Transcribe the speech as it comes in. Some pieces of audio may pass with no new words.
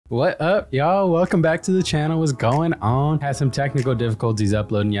What up, y'all? Welcome back to the channel. What's going on? Had some technical difficulties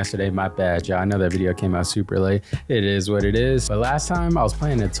uploading yesterday. My bad, y'all. I know that video came out super late. It is what it is. But last time I was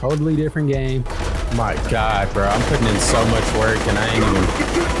playing a totally different game. My God, bro. I'm putting in so much work and I ain't even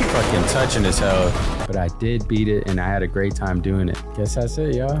fucking touching this health. But I did beat it and I had a great time doing it. Guess that's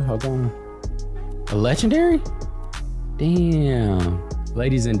it, y'all. Hold on. A legendary? Damn.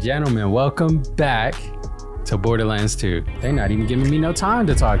 Ladies and gentlemen, welcome back to Borderlands 2. They're not even giving me no time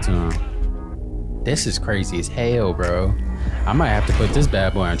to talk to them. This is crazy as hell, bro. I might have to put this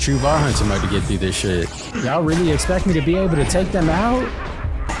bad boy on true Vault Hunter mode to get through this shit. Y'all really expect me to be able to take them out?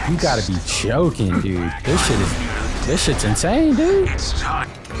 You gotta be joking, dude. This shit's insane, dude.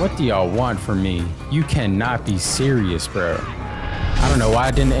 What do y'all want from me? You cannot be serious, bro. I don't know why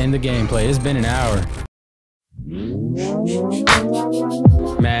I didn't end the gameplay. It's been an hour.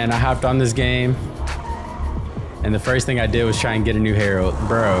 Man, I hopped on this game. And the first thing I did was try and get a new Herald.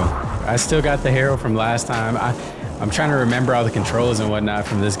 Bro, I still got the Herald from last time. I'm trying to remember all the controls and whatnot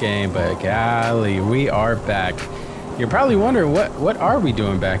from this game, but golly, we are back. You're probably wondering, what are we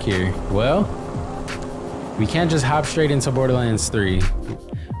doing back here? Well, we can't just hop straight into Borderlands 3.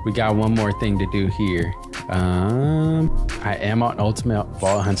 We got one more thing to do here. I am on Ultimate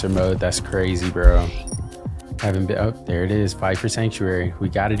Vault Hunter mode. That's crazy, bro. Haven't been, oh, there it is, fight for Sanctuary. We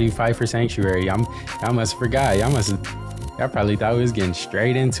gotta do fight for Sanctuary. Y'all must have forgot. Y'all probably thought we was getting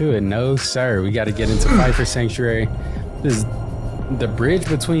straight into it. No, sir, we gotta get into fight for Sanctuary. This is the bridge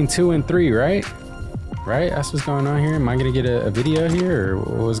between 2 and 3, right? Right, that's what's going on here. Am I gonna get a video here,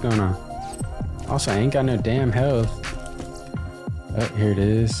 or what's going on? Also, I ain't got no damn health. Oh, here it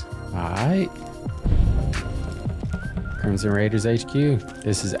is. All right. Crimson Raiders HQ.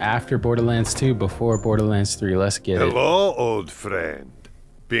 This is after Borderlands 2, before Borderlands 3. Let's get it. Hello, old friend.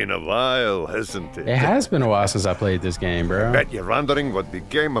 Been a while, hasn't it? It has been a while since I played this game, bro. Bet you're wondering what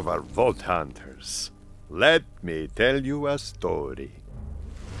became of our Vault Hunters. Let me tell you a story.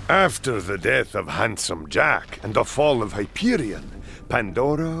 After the death of Handsome Jack and the fall of Hyperion,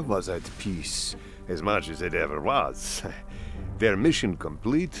 Pandora was at peace, as much as it ever was. Their mission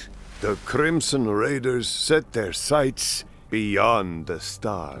complete, the Crimson Raiders set their sights beyond the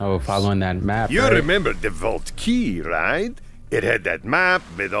stars. Oh, following that map, You right? remember the Vault Key, right? It had that map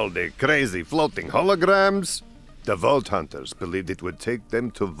with all the crazy floating holograms. The Vault Hunters believed it would take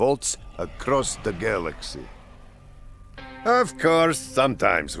them to vaults across the galaxy. Of course,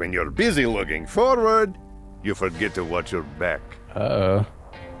 sometimes when you're busy looking forward, you forget to watch your back. Uh-oh.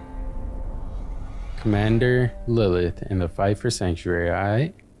 Commander Lilith in the fight for Sanctuary, all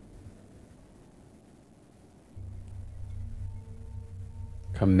right?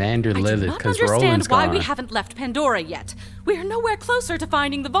 Commander Lilith, because Roland's gone. I do not understand why we haven't left Pandora yet. We are nowhere closer to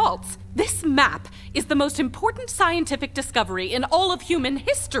finding the vaults. This map is the most important scientific discovery in all of human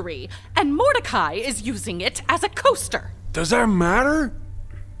history, and Mordecai is using it as a coaster. Does that matter?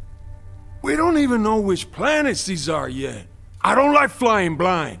 We don't even know which planets these are yet. I don't like flying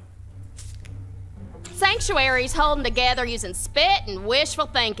blind. Sanctuary's holding together using spit and wishful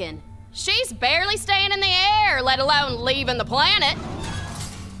thinking. She's barely staying in the air, let alone leaving the planet.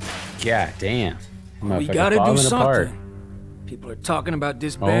 God damn. We gotta do something. Apart. People are talking about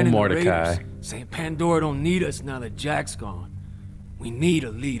disbanding the Raiders, saying Pandora don't need us now that Jack's gone. We need a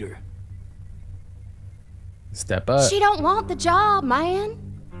leader. Step up. She don't want the job, man.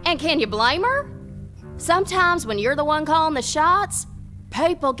 And can you blame her? Sometimes when you're the one calling the shots,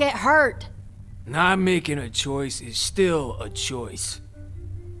 people get hurt. Not making a choice is still a choice.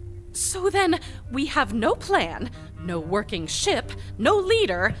 So then, we have no plan, no working ship, no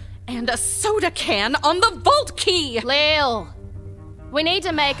leader, and a soda can on the vault key! Lil, we need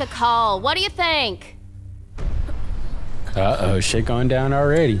to make a call. What do you think? Uh-oh, shit going down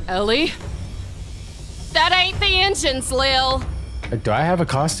already. Ellie? That ain't the engines, Lil. Do I have a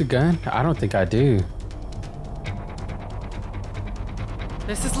caustic gun? I don't think I do.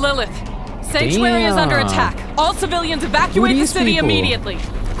 This is Lilith. Sanctuary is under attack. All civilians evacuate the city immediately.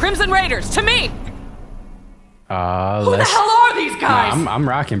 Crimson Raiders, to me! Who the hell are these guys? Nah, I'm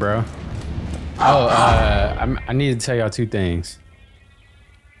rocking, bro. Oh, I need to tell y'all two things.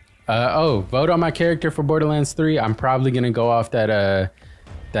 Vote on my character for Borderlands 3. I'm probably gonna go off that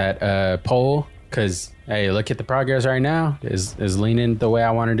poll, cause hey, look at the progress right now. Is leaning the way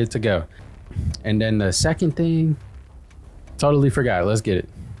I wanted it to go. And then the second thing, totally forgot. Let's get it.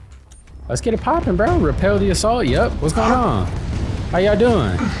 Let's get it popping, bro. Repel the assault. Yep. What's going on? How y'all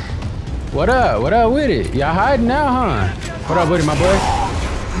doing? What up? What up with it? Y'all hiding now, huh? What up with it, my boy?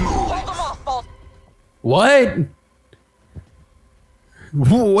 What?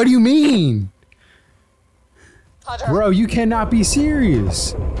 What do you mean? Bro, you cannot be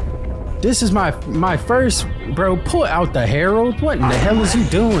serious. This is my first, bro. Pull out the Herald. What in the hell is you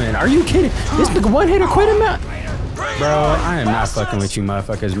doing? Are you kidding? This nigga one hitter quit him out. Bro, I am not fucking with you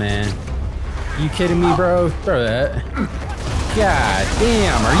motherfuckers, man. You kidding me, bro? Throw that. God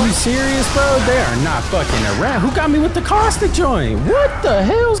damn, are you serious, bro? They are not fucking around. Who got me with the caustic joint? What the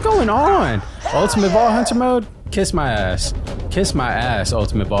hell's going on? Ultimate Vault Hunter mode? Kiss my ass. Kiss my ass,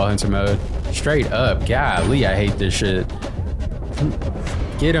 Ultimate Vault Hunter mode. Straight up. Golly, I hate this shit.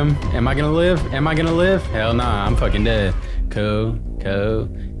 Get him. Am I gonna live? Am I gonna live? Hell nah, I'm fucking dead. Cool.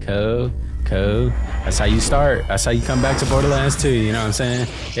 That's how you start. That's how you come back to Borderlands 2, you know what I'm saying?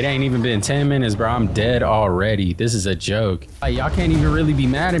 It ain't even been 10 minutes, bro. I'm dead already. This is a joke. Like, y'all can't even really be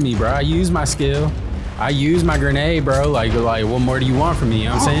mad at me, bro. I use my skill. I use my grenade, bro. Like, what more do you want from me? You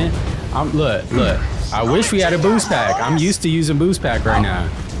know what I'm saying? Look. I wish we had a boost pack. I'm used to using boost pack right now.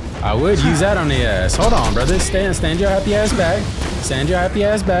 I would use that on the ass. Hold on, brother. Stand your happy ass back. Stand your happy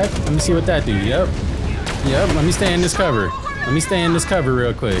ass back. Let me see what that do. Yep. Let me stay in this cover. Let me stay in this cover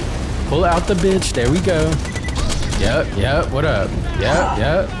real quick. Pull out the bitch. There we go. Yep. What up?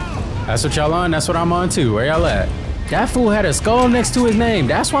 Yep. That's what y'all on. That's what I'm on too. Where y'all at? That fool had a skull next to his name.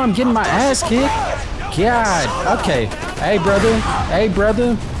 That's why I'm getting my ass kicked. God. Okay. Hey, brother.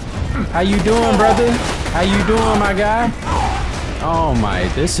 How you doing, brother? How you doing, my guy? Oh my,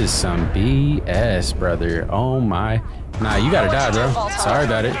 this is some BS, brother. Oh my. Nah, you gotta die, bro. Sorry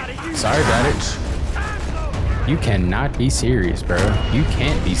about it. You cannot be serious, bro. You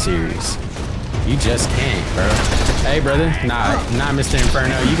can't be serious. You just can't, bro. Hey, brother. Nah, Mr.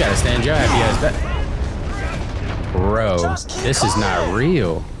 Inferno. You gotta stand your happy ass back. Bro, this is not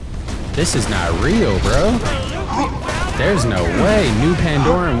real. This is not real, bro. There's no way. New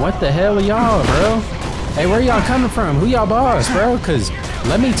Pandoran, what the hell are y'all, bro? Hey, where y'all coming from? Who y'all boss, bro? Cause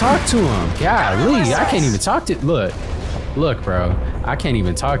let me talk to him. Golly, I can't even talk to, look, bro. I can't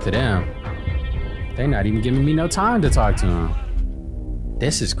even talk to them. They're not even giving me no time to talk to him.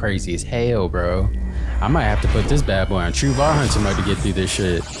 This is crazy as hell, bro. I might have to put this bad boy on True Vault Hunter mode to get through this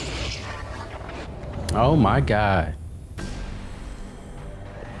shit. Oh my God.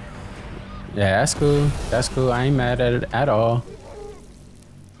 Yeah, that's cool. That's cool. I ain't mad at it at all.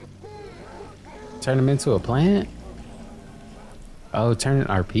 Turn them into a plant? Oh, turning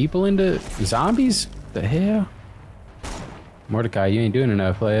our people into zombies? The hell? Mordecai, you ain't doing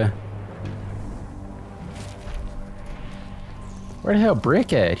enough, player. Where the hell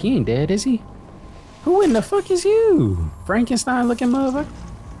Brick at? He ain't dead, is he? Who in the fuck is you? Frankenstein looking motherfucker?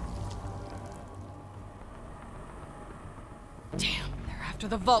 Damn, they're after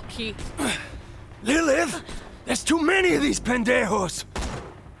the vault key. Lilith! There's too many of these pendejos!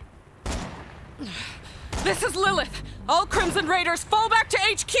 This is Lilith! All Crimson Raiders fall back to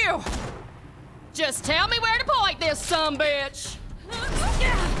HQ! Just tell me where to point this sumbitch!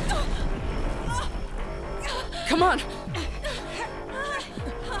 Come on!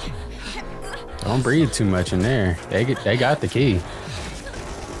 Don't breathe too much in there. They got the key.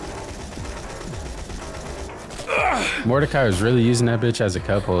 Mordecai was really using that bitch as a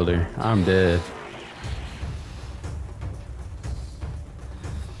cup holder. I'm dead.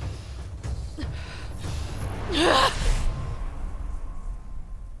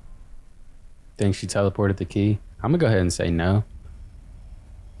 Think she teleported the key? I'm gonna go ahead and say no.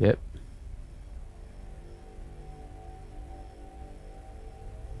 Yep.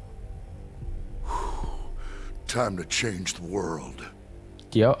 Time to change the world.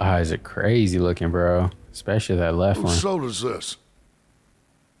 Your eyes are crazy looking, bro. Especially that left one. Whose soul is this?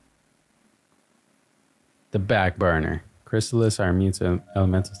 The back burner. Crystalists are immune to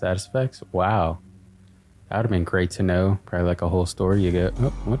elemental status effects. Wow. That would have been great to know. Probably like a whole story you get. Oh,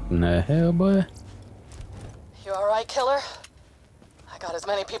 what in the hell, boy? You alright, killer? I got as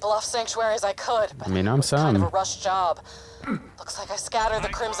many people off Sanctuary as I could, but I mean, I'm it was kind of some. a rush job. Looks like I scattered the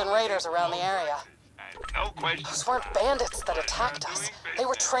Crimson Raiders around the area. Those weren't bandits that attacked us. They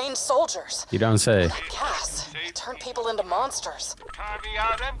were trained soldiers. You don't say. That gas, it turned people into monsters.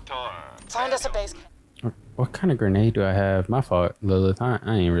 Find us a base. What kind of grenade do I have? My fault, Lilith. I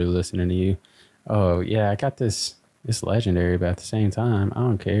ain't really listening to you. Oh, yeah, I got this legendary, but at the same time, I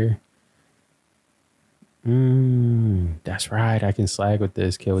don't care. That's right. I can slag with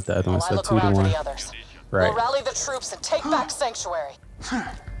this, kill with the other one. So 2-to-1. Right. We'll rally the troops and take back Sanctuary.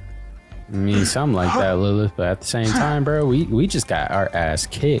 I mean, something like that, Lilith. But at the same time, bro, we just got our ass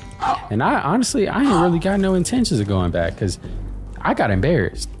kicked. And I ain't really got no intentions of going back because I got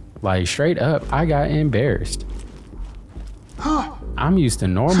embarrassed. Like, straight up, I got embarrassed. I'm used to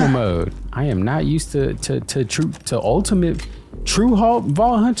normal mode. I am not used to ultimate true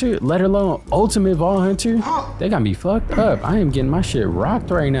Vault Hunter, let alone ultimate Vault Hunter. They got me fucked up. I am getting my shit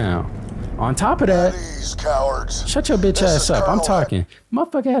rocked right now. On top of that, These cowards. shut your bitch ass up. I'm talking.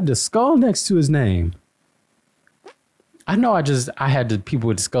 Motherfucker had the skull next to his name. I know I had the people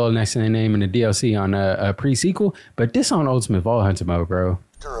with the skull next to their name in the DLC on a pre-sequel, but this on Ultimate Vault Hunter mode, bro.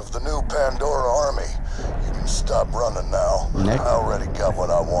 Of the new Pandora army. You can stop running now. I already got what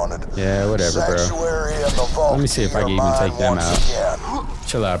I wanted. Yeah, whatever, bro. Sanctuary and the vault. Let me see if I can even take them out. Again.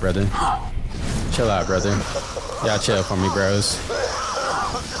 Chill out, brother. Chill out, brother. Y'all chill for me, bros.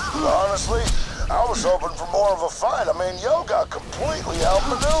 Honestly, I was hoping for more of a fight. I mean, yo got completely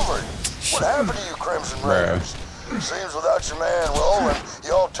outmaneuvered. What happened to you, Crimson Raiders? Seems without your man Roland,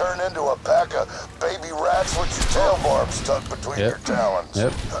 y'all turn into a pack of baby rats with your tail barbs tucked between your talons.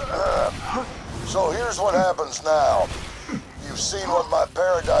 So here's what happens now. You've seen what my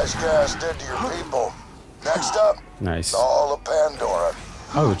paradise gas did to your people. Next up, nice. All of Pandora.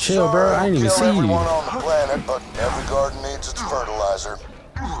 Oh, chill, bro. I didn't even see you. Everyone on the planet, but every garden needs its fertilizer.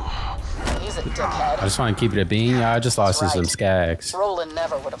 He's a dickhead. I just want to keep it a bean. I just lost to some skags. Roland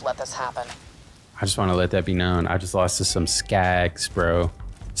never would have let this happen. I just want to let that be known. I just lost to some skags, bro.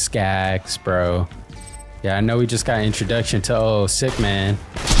 Skags, bro. Yeah, I know we just got introduction to sick man.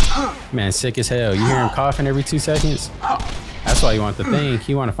 Man, sick as hell. You hear him coughing every 2 seconds? That's why you want the thing.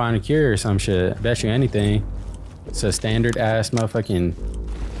 You want to find a cure or some shit. Bet you anything. It's a standard ass motherfucking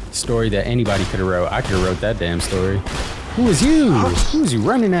story that anybody could have wrote. I could have wrote that damn story. Who is you? Who's you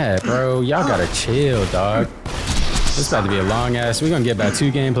running at, bro? Y'all gotta chill, dog. This about to be a long ass. We're gonna get about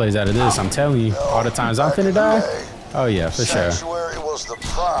 2 gameplays out of this. I'm telling you. All the times I'm finna die. Oh yeah, for sure. Sanctuary was the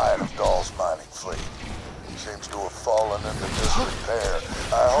pride of Dahl's mining fleet. Seems to have fallen into disrepair.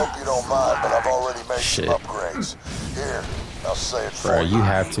 I hope you don't mind, but I've already made some upgrades. Here, I'll say it for you. Bro, you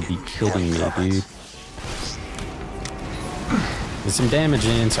have to be kidding me, dude. Get some damage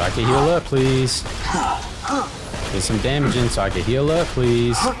in so I can heal up, please. Get some damage in so I can heal up,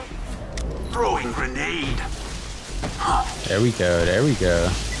 please. Throwing grenade. There we go. There we go.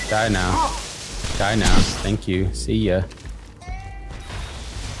 Die now. Die now. Thank you. See ya.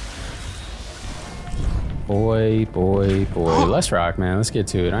 Boy, boy, boy. Let's rock, man. Let's get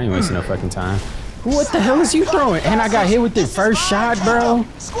to it. I ain't wasting no fucking time. What the hell is you throwing? And I got hit with the first shot, bro?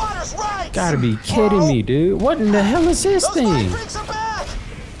 Gotta be kidding me, dude. What in the hell is this thing?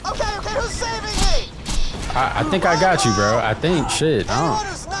 Okay, who's saving me? I think I got you, bro. I think. Shit.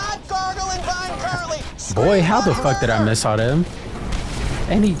 Boy, how the fuck did I miss all them?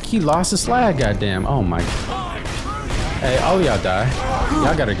 And he lost his slag, goddamn. Oh my. Hey, all of y'all die.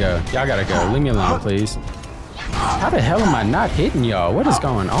 Y'all gotta go. Y'all gotta go. Leave me alone, please. How the hell am I not hitting y'all? What is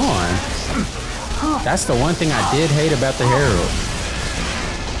going on? That's the one thing I did hate about the Herald.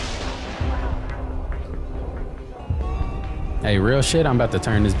 Hey, real shit, I'm about to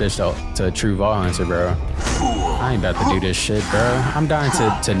turn this bitch to a true Vault Hunter, bro. I ain't about to do this shit, bro. I'm dying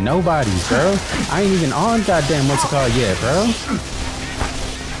to nobodies, bro. I ain't even on goddamn what's it called yet, bro.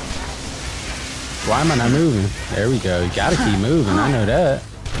 Why am I not moving? There we go. You gotta keep moving. I know that.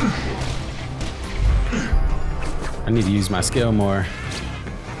 I need to use my skill more.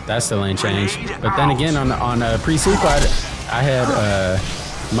 That still ain't changed. But then again, on pre-sequel, I had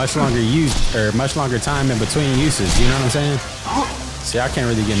much longer time in between uses. You know what I'm saying? See, I can't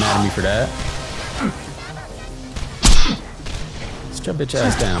really get mad at me for that. Let's your bitch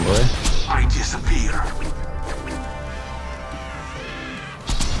ass down, boy. I disappear.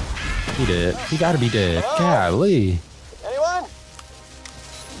 He dead. He gotta be dead. Golly. Anyone?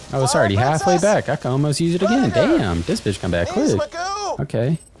 Oh, it's already halfway back. I can almost use it again. Damn, this bitch come back quick.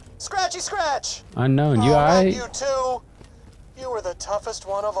 Okay. Scratchy scratch. Unknown. You alright? You too. You were the toughest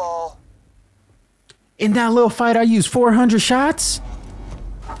one of all. In that little fight, I used 400 shots?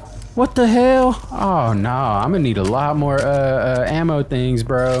 What the hell? Oh, no. I'm gonna need a lot more ammo things,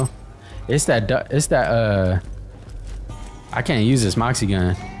 bro. It's that I can't use this Moxie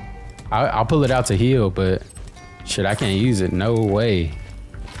gun. I'll pull it out to heal, but shit, I can't use it. No way.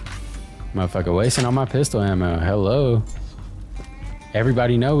 Motherfucker wasting all my pistol ammo. Hello.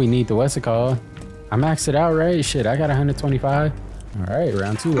 Everybody know we need the what's it called. I maxed it out, right? Shit, I got 125. All right,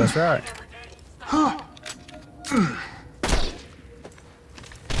 round 2, let's rock.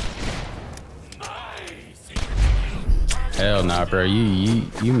 Hell nah, bro. You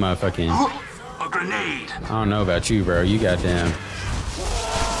motherfucking. A grenade. I don't know about you, bro. You goddamn.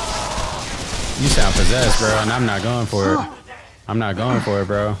 You sound possessed, bro, and I'm not going for it. I'm not going for it,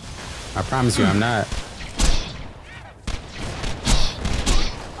 bro. I promise you, I'm not.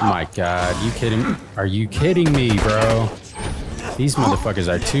 Oh my god, you kidding? Are you kidding me, bro? These motherfuckers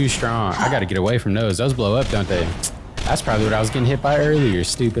are too strong. I gotta get away from those. Those blow up, don't they? That's probably what I was getting hit by earlier,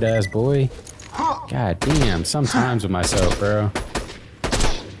 stupid ass boy. God damn, sometimes with myself, bro.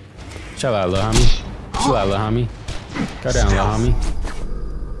 Chill out, little homie. Chill out, little homie. Go down, little homie.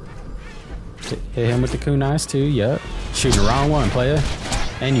 Hit him with the kunais too. Yup. Shooting the wrong one, player.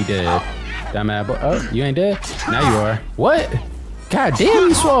 And you dead. Dumb apple. Oh, you ain't dead? Now you are. What? God damn,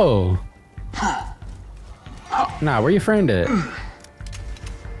 you swole. Nah, where your friend at?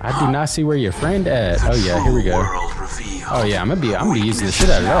 I do not see where your friend at. Oh yeah, here we go. Oh yeah, I'm gonna be using the shit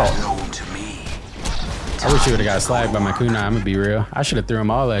out of that. I wish you would've got slagged by my kunai. I'm gonna be real. I should have threw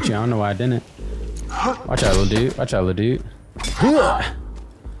them all at you. I don't know why I didn't. Watch out, little dude. Watch out, little dude.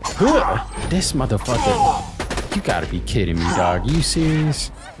 This motherfucker. You gotta be kidding me, dog. You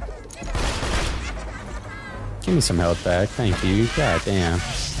serious? Give me some health back. Thank you. God damn.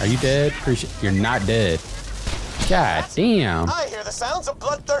 Are you dead? You're not dead. God damn. I hear the sounds of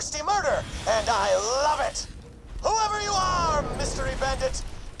bloodthirsty murder, and I love it. Whoever you are, mystery bandit,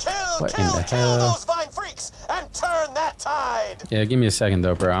 kill those vine freaks and turn that tide. Yeah, give me a second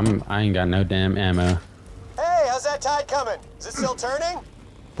though, bro. I ain't got no damn ammo. Hey, how's that tide coming? Is it still turning?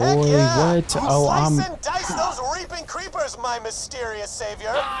 Boy, Heck yeah. what? Oh, Slice and dice those reaping creepers, my mysterious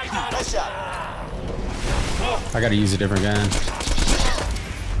savior. Nice shot. I gotta use a different gun.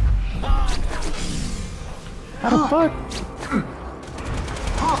 How the fuck?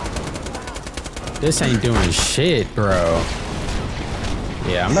 This ain't doing shit, bro.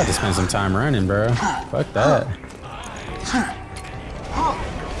 Yeah, I'm about to spend some time running, bro. Fuck that.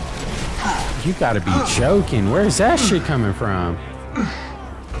 You gotta be joking. Where's that shit coming from?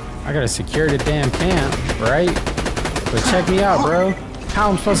 I gotta secure the damn camp, right? But check me out, bro. How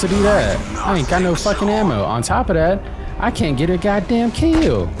am I supposed to do that? I ain't got no fucking ammo. On top of that, I can't get a goddamn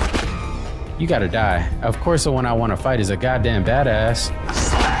kill. You gotta die. Of course the one I wanna fight is a goddamn badass.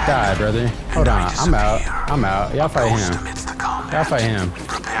 Die, brother. Hold on. I'm out. I'm out. Y'all fight him. Y'all fight him.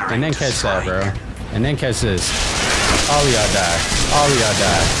 And then catch that, bro. And then catch this. All of y'all die. All of y'all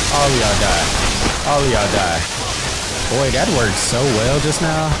die. All of y'all die. All of y'all die. Boy, that worked so well just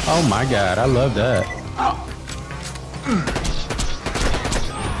now. Oh my god, I love that.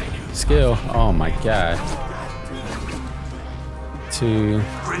 Skill. Oh my god. 2,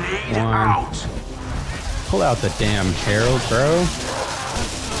 1. Pull out the damn Herald, bro.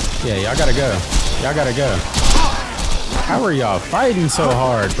 Yeah, y'all gotta go. Y'all gotta go. How are y'all fighting so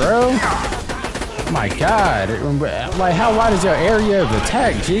hard, bro? My god. Like, how wide is your area of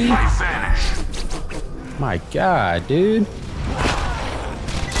attack, G? My god, dude.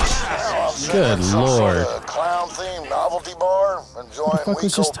 Good lord. Clown-themed novelty bar, enjoying weak-old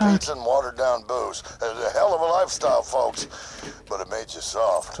pizza and watered-down booze. It's a hell of a lifestyle, folks, but it made you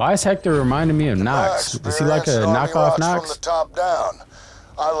soft. Why is Hector reminding me of Knox? Is he like a knockoff Knox? From the top down.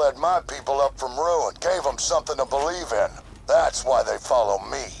 I led my people up from ruin, gave them something to believe in. That's why they follow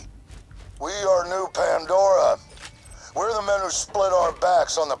me. We are New Pandora. We're the men who split our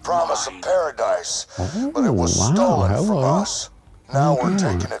backs on the promise of paradise, but it was stolen from us. Now we're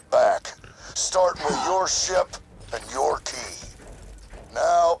taking it back, starting with your ship and your key.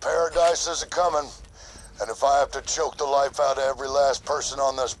 Now paradise is a-coming, and if I have to choke the life out of every last person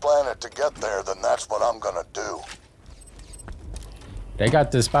on this planet to get there, then that's what I'm gonna do. They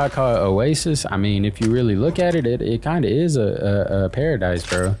got this spot called Oasis. I mean, if you really look at it, it kind of is a paradise,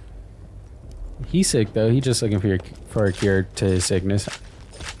 bro. He's sick though. He's just looking for a cure to his sickness.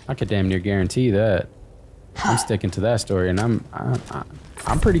 I could damn near guarantee that. I'm sticking to that story, and I'm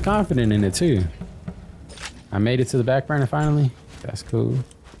pretty confident in it too. I made it to the back burner finally. That's cool.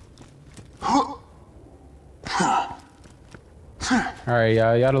 All right,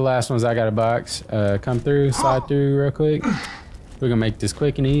 y'all the last ones I got a box. Come through, slide through real quick. We're gonna make this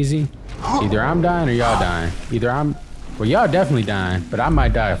quick and easy. Either I'm dying or y'all dying. Well, y'all definitely dying, but I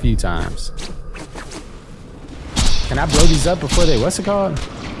might die a few times. Can I blow these up before they, what's it called?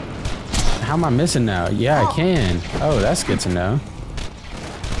 How am I missing now? Yeah, I can. Oh, that's good to know.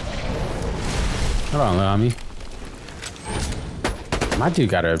 Hold on, little homie. My dude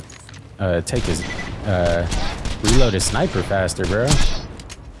gotta take his reload his sniper faster, bro.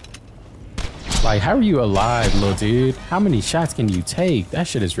 Like, how are you alive, little dude? How many shots can you take? That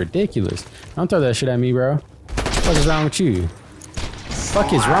shit is ridiculous. Don't throw that shit at me, bro. What the fuck is wrong with you?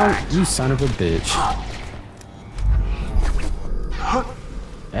 Fuck is wrong? You son of a bitch.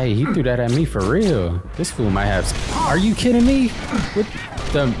 Hey, he threw that at me for real. This fool might have... Are you kidding me? With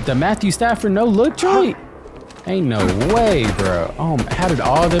the Matthew Stafford no-look joint? Ain't no way, bro. Oh, how did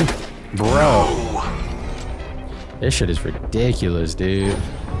all them... Bro. This shit is ridiculous, dude.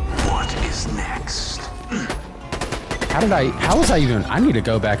 What is next? How was I even... I need to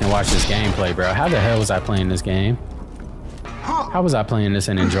go back and watch this gameplay, bro. How the hell was I playing this game? How was I playing this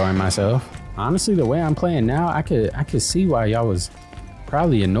and enjoying myself? Honestly, the way I'm playing now, I could see why y'all was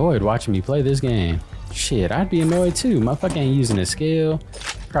Probably annoyed watching me play this game. Shit, I'd be annoyed too. Motherfucker ain't using a skill.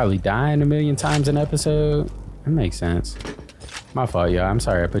 Probably dying a million times an episode. That makes sense. My fault, y'all. I'm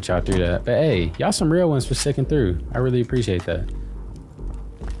sorry I put y'all through that. But hey, y'all some real ones for sticking through. I really appreciate that.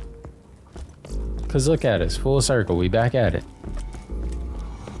 Cause look at us, full circle. We back at it.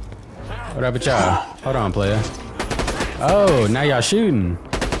 What up with y'all? Hold on, player. Oh, now y'all shooting.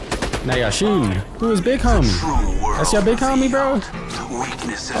 Now y'all shooting. Who is big homie? That's your big homie, bro?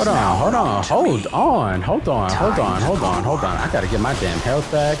 Hold on, hold on, hold on, hold on, hold on, hold on, hold on. I gotta get my damn health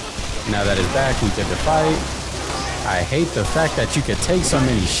back. Now that it's back, we get to fight. I hate the fact that you could take so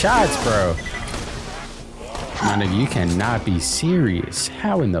many shots, bro. None of you cannot be serious.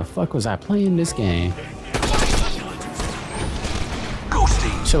 How in the fuck was I playing this game?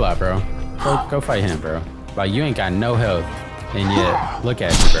 Chill out, bro. Go fight him, bro. Like, you ain't got no health. And yet, look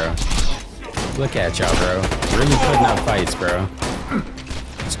at you, bro. Look at y'all, bro. Really putting up fights, bro.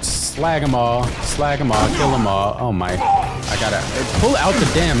 Slag them all, kill them all. Oh my. I gotta pull out the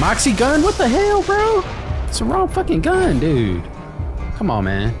damn Moxie gun. What the hell, bro? It's the wrong fucking gun, dude. Come on,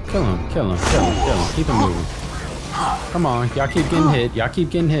 man. Kill him, kill him, kill him, kill him. Keep him moving. Come on, y'all keep getting hit. Y'all keep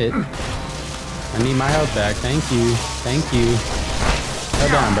getting hit. I need my health back. Thank you. Thank you. Go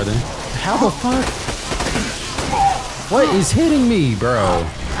down, brother. How the fuck? What is hitting me, bro?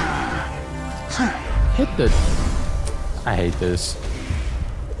 Hit the... I hate this.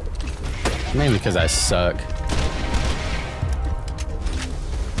 Mainly because I suck.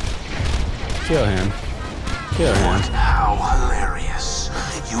 Kill him. Kill him. How hilarious.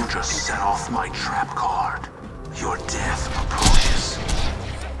 You just set off my trap card. Your death approaches.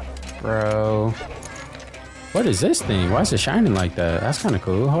 Bro. What is this thing? Why is it shining like that? That's kind of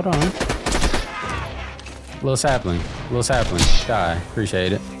cool. Hold on. Little sapling. Little sapling. Die.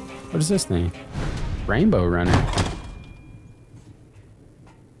 Appreciate it. What is this thing? Rainbow runner.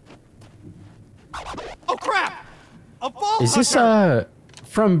 Oh crap! A ball Is this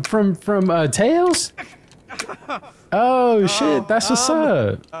from Tails? Oh shit, that's what's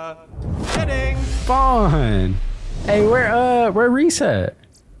up. Heading. Fun. Hey, where Reset?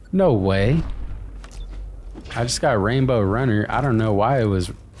 No way. I just got Rainbow Runner. I don't know why it was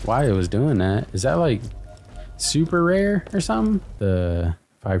doing that. Is that like super rare or something? The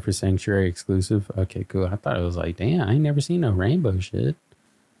 5 Sanctuary exclusive. Okay, cool. I thought it was like, damn, I ain't never seen no rainbow shit.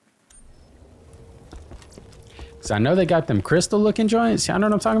 Cause I know they got them crystal looking joints. Y'all know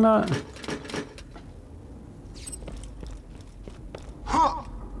what I'm talking about?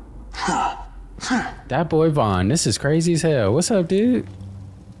 That boy Vaughn, this is crazy as hell. What's up, dude?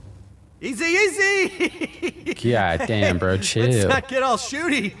 Easy, easy. God damn, bro, chill. Let's not get all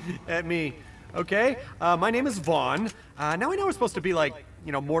shooty at me, okay? My name is Vaughn. Now I know we're supposed to be like,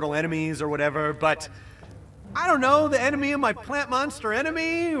 you know, mortal enemies or whatever, but I don't know, the enemy of my plant monster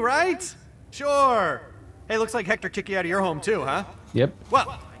enemy, right? Sure. Hey, looks like Hector kicked you out of your home too, huh? Yep. Well,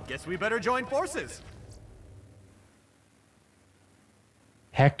 I guess we better join forces.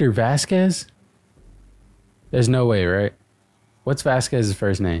 Hector Vasquez? There's no way, right? What's Vasquez's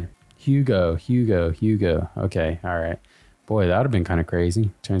first name? Hugo. Okay, all right. Boy, that would have been kind of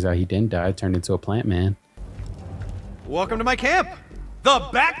crazy. Turns out he didn't die, turned into a plant man. Welcome to my camp, the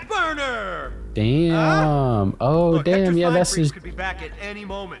Backburner. Damn. Oh, look, damn. Hector's Yeah, that's his. could be back at any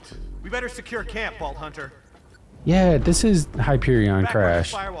moment. We better secure camp, Vault Hunter. Yeah, this is Hyperion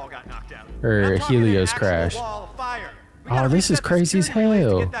Crash. Firewall got knocked out. Or Helios Crash. Oh, this is crazy as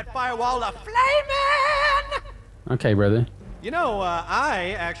hell. Get that firewall to flaming! Okay, brother. You know,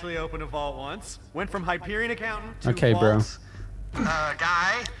 I actually opened a vault once. Went from Hyperion accountant to okay, vault.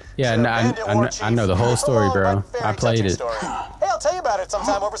 Guy? Yeah, no, I know the whole story, bro. I played it. Hey, I'll tell you about it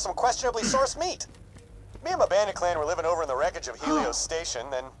sometime over some questionably sourced meat. Me and my bandit clan were living over in the wreckage of Helios Station,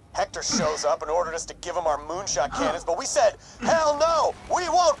 then Hector shows up and ordered us to give him our moonshot cannons, but we said, hell no, we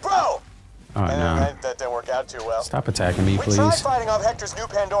won't, bro! Oh, no. That didn't work out too well. Stop attacking me, please. We tried fighting off Hector's new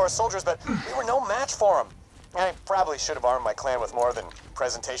Pandora soldiers, but we were no match for him. I probably should have armed my clan with more than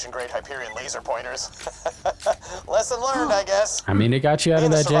presentation-grade Hyperion laser pointers. Lesson learned, I guess. I mean, it got you out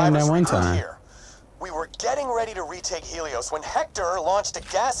of that jam that one time. Here. We were getting ready to retake Helios when Hector launched a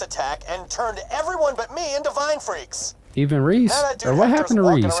gas attack and turned everyone but me into Vine Freaks. Even Reese? Or what happened to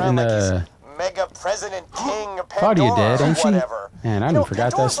Reese in the... Mega President King Pandora, Claudia dead, ain't she? Whatever. Man, I done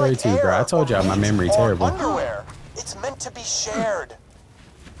forgot that story too, bro. I told y'all my memory terrible. Underwear. It's meant to be shared.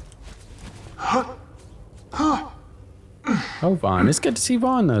 Oh, Vaughn. It's good to see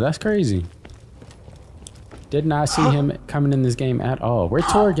Vaughn, though. That's crazy. Did not see him coming in this game at all. Where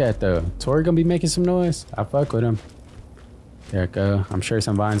Torg at, though? Torg gonna be making some noise? I fuck with him. There it go. I'm sure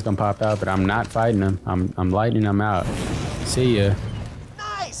some vines gonna pop out, but I'm not fighting him. I'm lightning him out. See ya.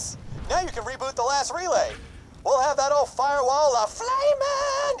 Now you can reboot the last relay. We'll have that old firewall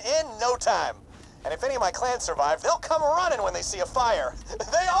a-flaming in no time. And if any of my clan survive, they'll come running when they see a fire.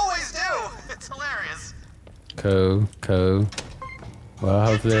 They always do. It's hilarious. Cool. Well,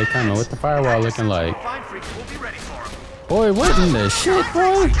 hopefully they come. What the firewall looking like? Boy, what in the shit,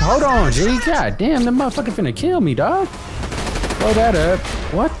 bro? Hold on, G. God damn, the motherfucker finna kill me, dog. Blow that up.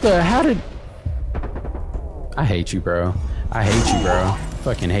 What the? How did? I hate you, bro. I hate you, bro.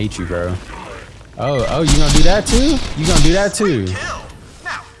 Fucking hate you, bro. Oh, you gonna do that too? You gonna do that too?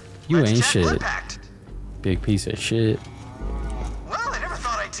 You ain't shit. Big piece of shit. Well, I never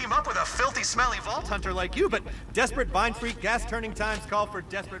thought I'd team up with a filthy, smelly vault hunter like you, but desperate bind freak gas turning times call for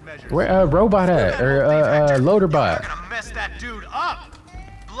desperate measures. Where robot at? Or loader bot? We're gonna mess that dude up.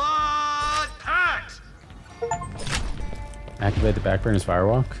 Blood pact. Activate the back burner's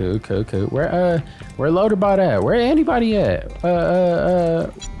firewall. Cool. Where loader bot at? Where anybody at?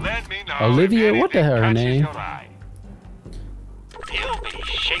 Let me know Olivia, what the hell her name? He'll be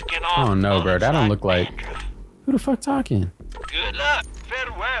shaking off. Oh no, bro, that don't look like. Who the fuck talking? Good luck.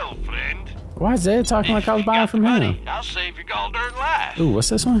 Farewell, friend. Why is Zed talking like I was buying from him? I'll save your goddamn life. Ooh, what's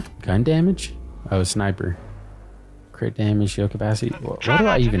this one? Gun damage? Oh, sniper. Crit damage, shield capacity. What do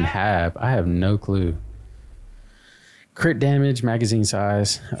I even have? I have no clue. Crit damage, magazine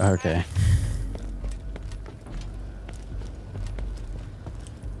size. Okay.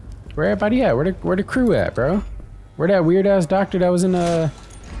 Where everybody at? Where the crew at, bro? Where that weird ass doctor that was in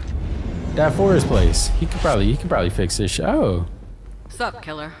that forest place? He could probably fix this shit. Oh. Sup,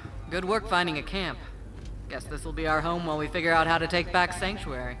 killer? Good work finding a camp. Guess this will be our home while we figure out how to take back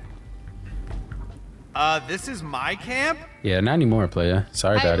Sanctuary. This is my camp? Yeah, not anymore, player.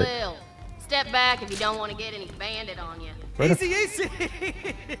 Sorry about it. Lil, step back if you don't want to get any bandit on you. Easy.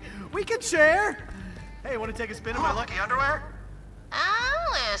 We can share. Hey, want to take a spin in my lucky underwear?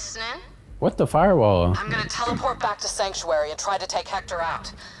 I'm listening. What the firewall? I'm gonna teleport back to Sanctuary and try to take Hector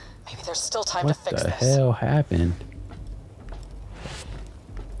out. Maybe there's still time to fix this. What the hell happened?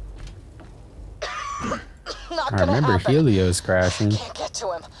 I remember Helios crashing. Can't get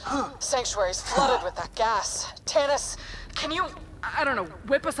to him. Sanctuary's flooded with that gas. Tannis, can you, I don't know,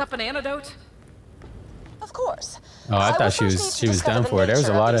 whip us up an antidote? Of course. Oh, I thought she was done for it. There was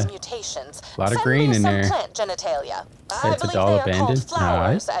a lot of green in there. Plant genitalia. It's a doll abandoned.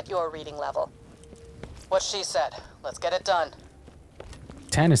 Flowers at your reading level. What she said. Let's get it done.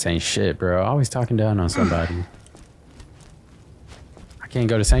 Tannis ain't shit, bro. Always talking down on somebody. I can't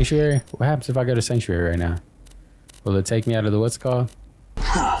go to Sanctuary? What happens if I go to Sanctuary right now? Will it take me out of the what's it called?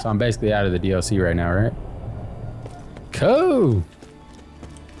 So I'm basically out of the DLC right now, right? Cool.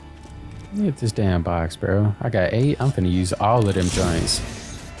 Look at this damn box, bro. I got 8. I'm finna use all of them joints.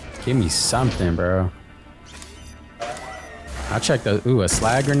 Give me something, bro. I'll check the... Ooh, a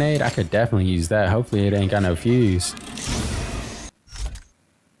slag grenade? I could definitely use that. Hopefully it ain't got no fuse.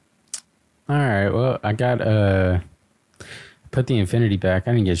 Alright, well, I got... Put the infinity back.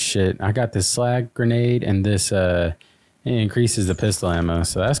 I didn't get shit. I got this slag grenade and this... It increases the pistol ammo,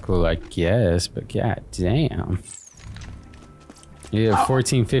 so that's cool, I guess. But god damn. Yeah,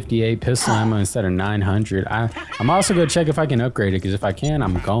 1458 pistol ammo instead of 900. I'm also gonna check if I can upgrade it, because if I can,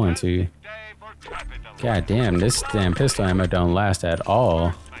 I'm going to. God damn, this damn pistol ammo don't last at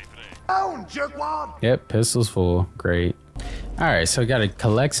all. Yep, pistol's full. Great. Alright, so I gotta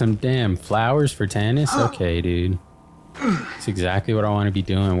collect some damn flowers for Tannis. Okay, dude. That's exactly what I want to be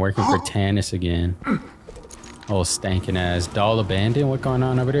doing, working for Tannis again. Oh, stankin' ass. Doll abandoned? What going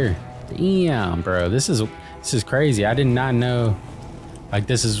on over there? Damn, bro. This is crazy. I did not know... Like,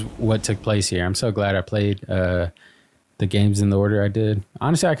 this is what took place here. I'm so glad I played the games in the order I did.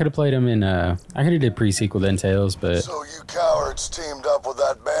 Honestly, I could have played them in... I could have did pre-sequel then Tales, but... So you cowards teamed up with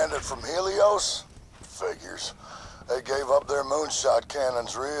that bandit from Helios? Figures. They gave up their moonshot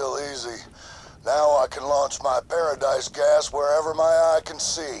cannons real easy. Now I can launch my paradise gas wherever my eye can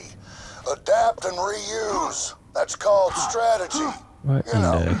see. Adapt and reuse. That's called strategy. What in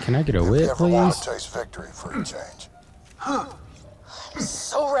the... Can I get a whip, please? Want to taste victory for a change. I'm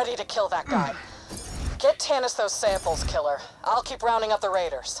so ready to kill that guy. Get Tannis those samples, killer. I'll keep rounding up the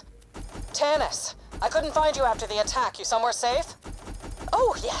raiders. Tannis, I couldn't find you after the attack. You somewhere safe?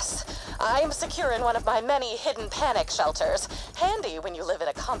 Oh, yes. I'm secure in one of my many hidden panic shelters. Handy when you live in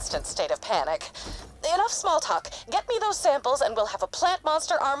a constant state of panic. Enough small talk. Get me those samples and we'll have a plant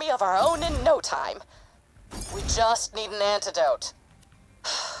monster army of our own in no time. We just need an antidote.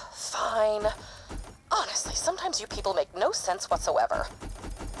 Fine. Honestly, sometimes you people make no sense whatsoever.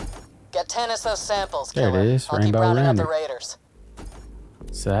 Get Tannis those samples, killer. There it is. I'll keep Rainbow rounding up Render. the raiders.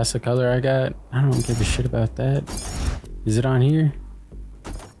 So that's the color I got. I don't give a shit about that. Is it on here?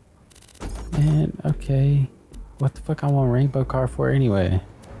 man. Okay. What the fuck I want rainbow car for anyway?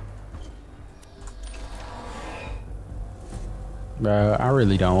 Bro, I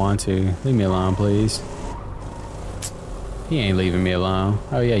really don't want to. Leave me alone, please. He ain't leaving me alone.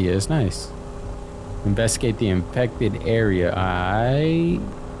 Oh, yeah, he is. Nice. Investigate the infected area.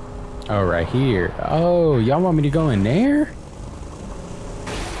 Oh, right here. Oh, y'all want me to go in there?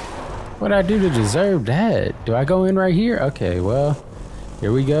 What'd I do to deserve that? Do I go in right here? Okay, well,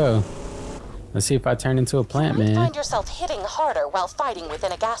 here we go. Let's see if I turn into a plant man. You find yourself hitting harder while fighting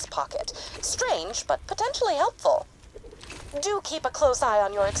within a gas pocket. Strange, but potentially helpful. Do keep a close eye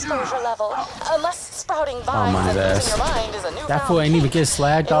on your exposure level, unless sprouting vines and losing your mind is a new that fool ain't even get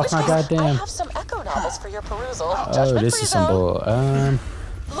slagged off my goddamn. I have some echo novels for your perusal. Oh, this is some bull.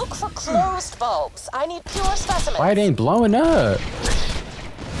 Look for closed bulbs. I need pure specimens. Why it ain't blowing up?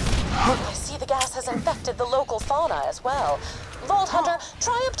 I see the gas has infected the local fauna as well. Vault Hunter,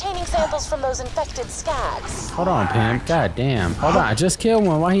 try obtaining samples from those infected skags. Hold on, pimp. God damn. Hold on, I just killed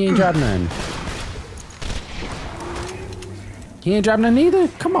one. Why he ain't dropping none? He ain't dropping none either?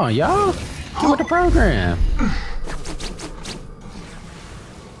 Come on, y'all. Get with the program.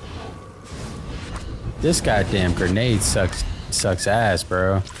 This goddamn grenade sucks ass,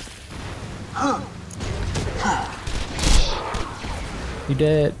 bro. You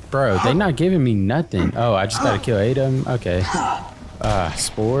dead? Bro, they not giving me nothing. Oh, I just gotta kill 8 of them? Okay.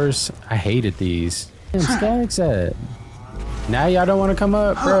 Spores? I hated these. Damn, skags at? Now y'all don't want to come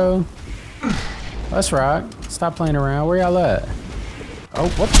up, bro? Let's rock. Stop playing around. Where y'all at? Oh,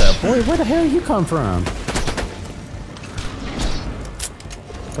 what the? Boy, where the hell you come from?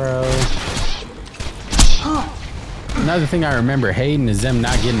 Bro. Another thing I remember hating is them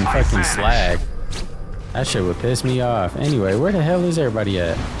not getting fucking slagged. That shit would piss me off. Anyway, where the hell is everybody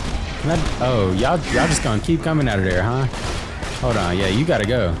at? Oh, y'all just gonna keep coming out of there, huh? Hold on, yeah, you gotta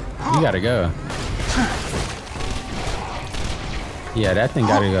go. You gotta go. Yeah, that thing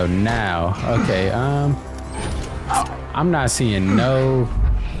gotta go now. Okay, I'm not seeing no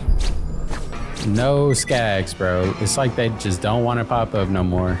skags, bro. It's like they just don't want to pop up no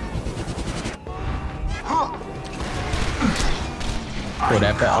more. Oh,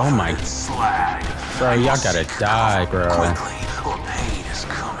 oh my. Bro, y'all gotta die, bro.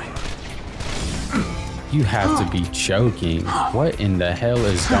 You have to be joking. What in the hell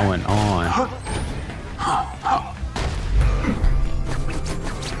is going on?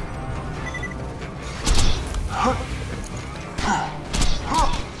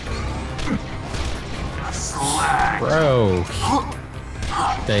 Bro.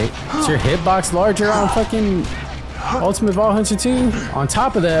 Is your hitbox larger on fucking Ultimate Vault Hunter 2? On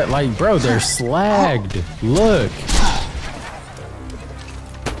top of that, like, bro, they're slagged. Look.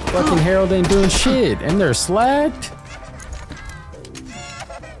 Fucking Harold ain't doing shit, and they're slagged?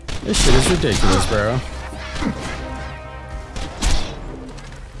 This shit is ridiculous, bro.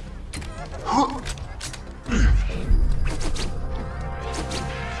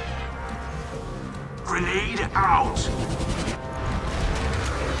 Grenade out.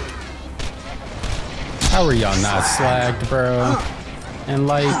 How are y'all not slagged, bro? And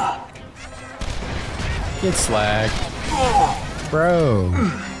like, get slagged. Bro,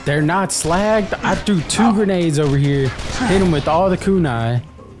 they're not slagged. I threw 2 grenades over here, hit them with all the kunai.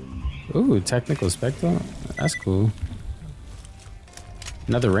 Ooh, technical spectral. That's cool.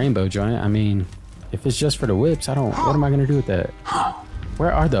 Another rainbow joint. I mean, if it's just for the whips, what am I gonna do with that?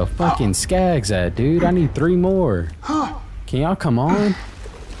 Where are the fucking skags at, dude? I need 3 more. Can y'all come on?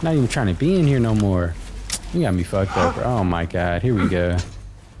 Not even trying to be in here no more. You got me fucked up, bro. Oh my god, here we go.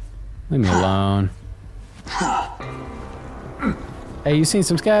 Leave me alone. Hey, you seen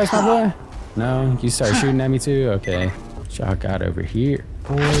some skags, my boy? No? You start shooting at me too? Okay. What y'all got over here?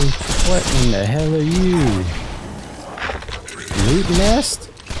 Boy, what in the hell are you? Loot nest?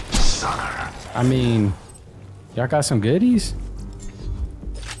 I mean, y'all got some goodies?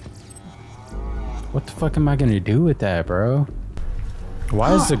 What the fuck am I gonna do with that, bro?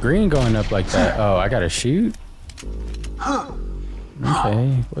 Why is the green going up like that? Oh, I gotta shoot?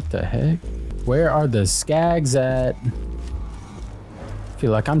 Okay, what the heck? Where are the skags at? I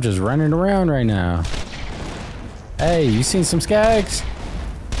feel like I'm just running around right now. Hey, you seen some skags?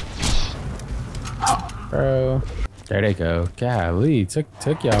 Bro, there they go. Golly, took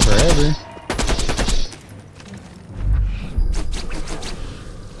y'all forever.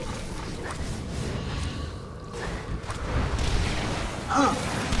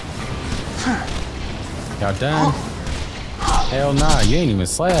 Y'all done? Hell nah, you ain't even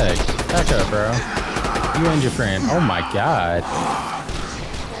slag. Back up, bro. You and your friend. Oh my god.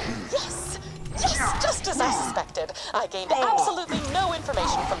 Yes, just as I suspected. I gained absolutely no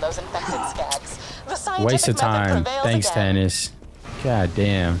information from those infected skags. The scientific Waste of time. Thanks, again. Tannis. God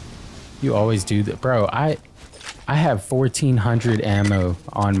damn. You always do that. Bro, I have 1,400 ammo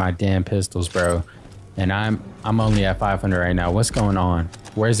on my damn pistols, bro. And I'm only at 500 right now. What's going on?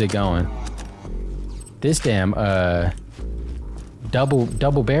 Where's it going? This damn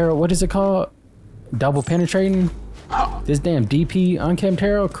double barrel, what is it called? Double penetrating? This damn DP unkempt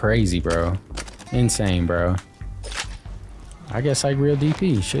arrow? Crazy, bro. Insane, bro. I guess like real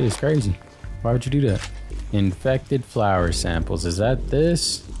DP. Shit is crazy. Why would you do that? Infected flower samples. Is that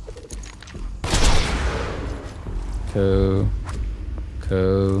this? Cool.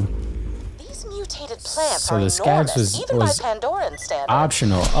 These mutated plants so are the skags enormous, even was by Pandoran standards.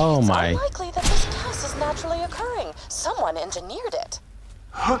 optional. Oh my. It's unlikely that this gas is naturally occurring. Someone engineered it.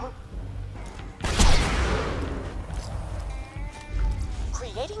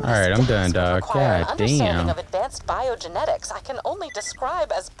 Alright, I'm done, dog. God understanding damn. of advanced biogenetics I can only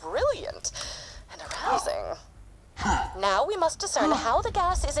describe as brilliant and arousing. Now we must discern how the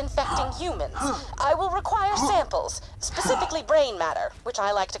gas is infecting humans. I will require samples, specifically brain matter, which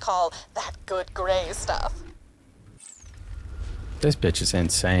I like to call that good gray stuff. This bitch is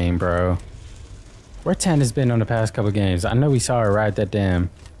insane, bro. Where Tan has been on the past couple games? I know we saw her ride that damn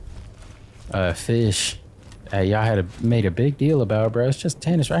fish. Y'all had made a big deal about it, bro. It's just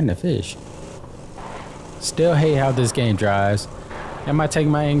Tannis riding a fish. Still hate how this game drives. Am I taking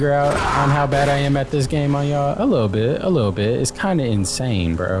my anger out on how bad I am at this game on y'all? A little bit. It's kind of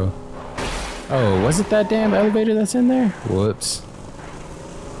insane, bro. Oh, was it that damn elevator that's in there? Whoops.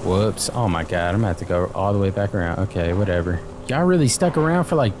 Oh my god, I'm gonna have to go all the way back around. Okay, whatever. Y'all really stuck around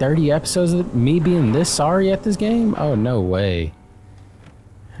for like 30 episodes of me being this sorry at this game? Oh, no way.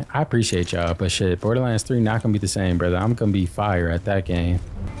 I appreciate y'all, but shit, Borderlands 3 not gonna be the same, brother. I'm gonna be fire at that game.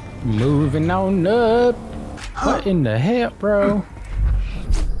 Moving on up. What in the hell, bro?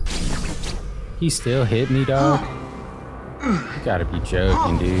 He still hit me, dog. You gotta be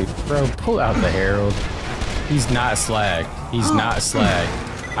joking, dude. Bro, pull out the Herald. He's not slagged.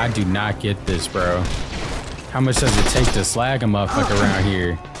 I do not get this, bro. How much does it take to slag a motherfucker around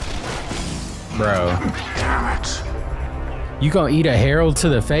here? Bro. Damn it. You gonna eat a Herald to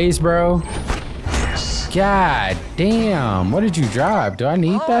the face, bro? God damn. What did you drop? Do I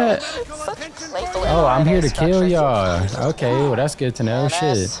need that? Oh, I'm here to kill y'all. Okay, well that's good to know.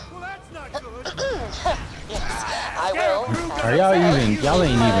 Shit. Are y'all even, y'all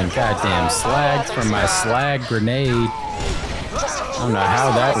ain't even goddamn slagged from my slag grenade. I don't know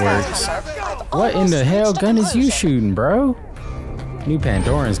how that works. What in the hell gun is you shooting, bro? New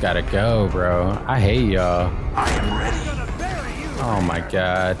Pandoran's gotta go, bro. I hate y'all. I am ready. Oh my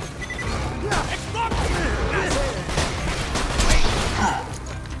god.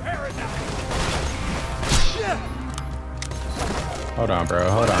 Hold on, bro.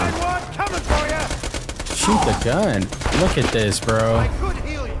 Hold on. Shoot the gun. Look at this, bro.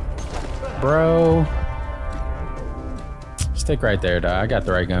 Bro. Stick right there, dog. I got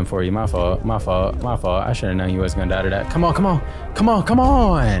the right gun for you. My fault. I should have known you was gonna die to that. Come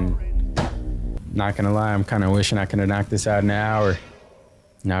on. Not gonna lie, I'm kind of wishing I could have knocked this out in an hour.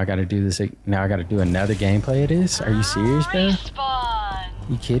 Now I gotta do this. Now I gotta do another gameplay of this. Are you serious, bro?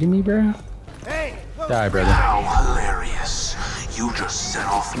 You kidding me, bro? Die, brother. How hilarious. You just set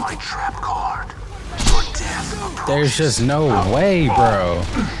off my trap card. Your death approaches. There's just no way, bro.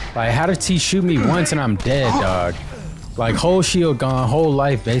 Like, how did he shoot me once and I'm dead, dog? Like, whole shield gone, whole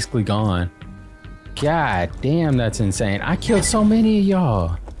life basically gone. God damn, that's insane. I killed so many of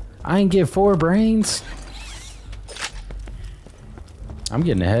y'all. I ain't get 4 brains. I'm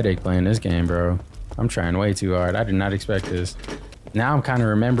getting a headache playing this game, bro. I'm trying way too hard. I did not expect this. Now I'm kind of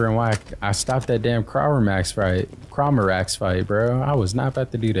remembering why I stopped that damn Cromerax fight, bro. I was not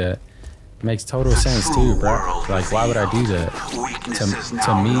about to do that. Makes total sense too, bro. Like, why would I do that?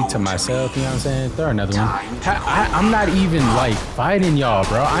 To me, to myself, you know what I'm saying? Throw another one. I'm not even like fighting y'all,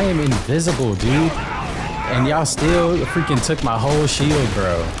 bro. I am invisible, dude. And y'all still freaking took my whole shield,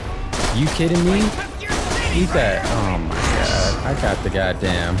 bro. You kidding me? Eat that. Oh my god. I got the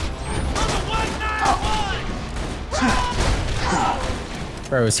goddamn.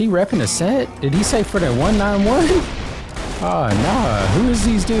 Bro, is he repping a set? Did he say for the 191? Oh, nah. Who is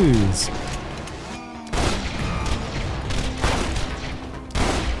these dudes?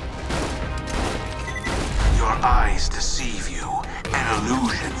 Your eyes deceive you. An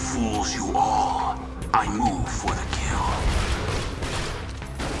illusion fools you all. I move for the kill.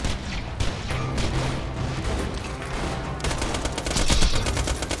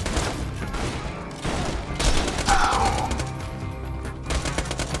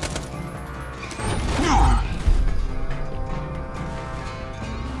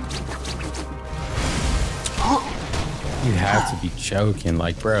 You have to be joking.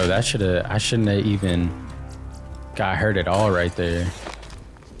 Like, bro, I shouldn't have even got hurt at all right there.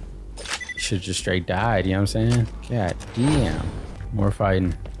 Should just straight died, you know what I'm saying? God damn. More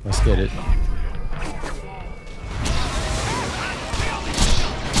fighting. Let's get it.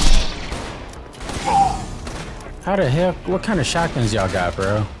 How the hell? What kind of shotguns y'all got,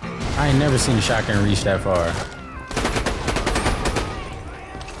 bro? I ain't never seen a shotgun reach that far.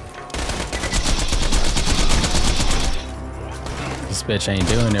 This bitch ain't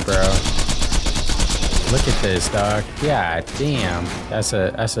doing it, bro. Look at this, dog. God damn. That's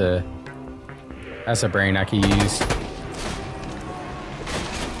a brain I can use.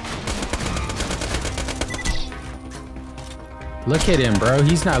 Look at him, bro.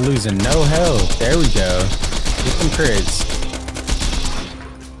 He's not losing no health. There we go. Get some crits.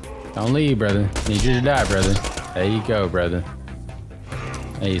 Don't leave, brother. Need you to die, brother. There you go, brother.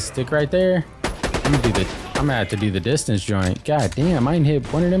 Hey, stick right there. I'm gonna have to do the distance joint. God damn, I ain't hit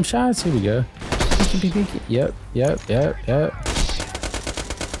one of them shots. Here we go. Yep.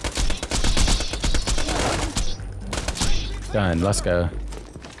 Done. Let's go.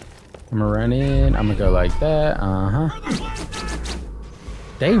 I'm gonna run in. I'm gonna go like that.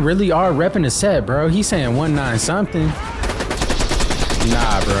 They really are repping the set, bro. He's saying 1-9 something.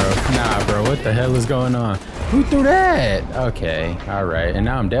 Nah, bro. What the hell is going on? Who threw that? Okay. All right. And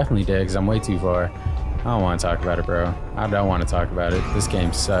now I'm definitely dead because I'm way too far. I don't want to talk about it, bro. I don't want to talk about it. This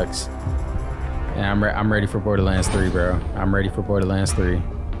game sucks. And I'm ready for Borderlands 3, bro. I'm ready for Borderlands 3.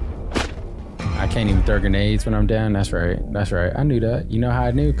 I can't even throw grenades when I'm down. That's right. I knew that. You know how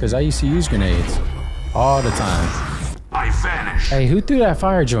I knew? Because I used to use grenades all the time. I vanish. Hey, who threw that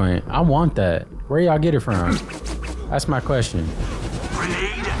fire joint? I want that. Where y'all get it from? That's my question.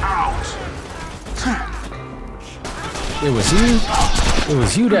 Grenade out. It was you? It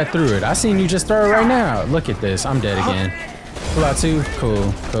was you that threw it. I seen you just throw it right now. Look at this. I'm dead again. Pull out 2.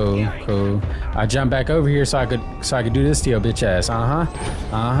 Cool. I jumped back over here so I could do this to your bitch ass.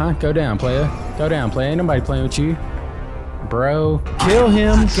 Go down, player. Ain't nobody playing with you. Bro, kill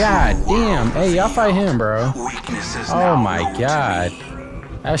him. God damn. Hey, y'all fight him, bro. Oh my god.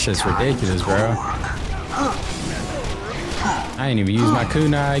 That's just ridiculous, bro. I ain't even used my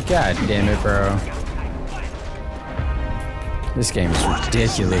kunai. God damn it, bro. This game is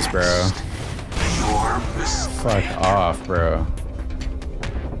ridiculous, bro. Fuck off, bro.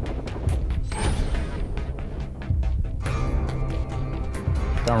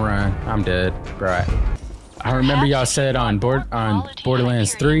 Don't run. I'm dead, bro. I remember y'all said on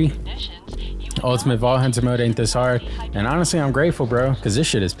Borderlands 3, Ultimate Vault Hunter mode ain't this hard. And honestly, I'm grateful, bro, because this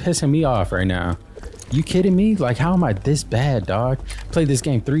shit is pissing me off right now. You kidding me? Like, how am I this bad, dog? Played this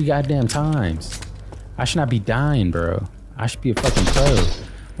game 3 goddamn times. I should not be dying, bro. I should be a fucking pro.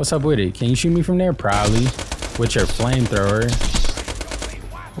 What's up with it? Can you shoot me from there? Probably. With your flamethrower.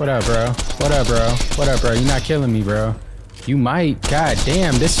 What up, bro? You're not killing me, bro. You might. God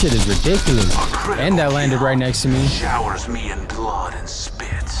damn, this shit is ridiculous. And that landed right next to me. Showers me in blood and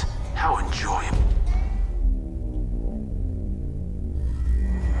spit. How enjoyable.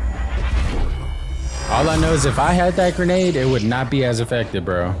 All I know is if I had that grenade, it would not be as effective,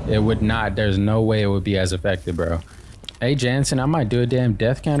 bro. It would not. There's no way it would be as effective, bro. Hey, Jansen, I might do a damn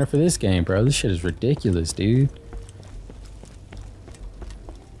death counter for this game, bro. This shit is ridiculous, dude.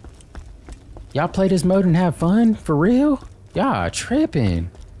 Y'all play this mode and have fun? For real? Y'all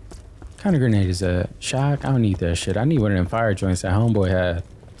tripping. What kind of grenade is that? Shock? I don't need that shit. I need one of them fire joints that homeboy had.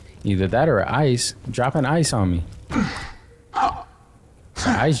 Either that or ice. Dropping ice on me. The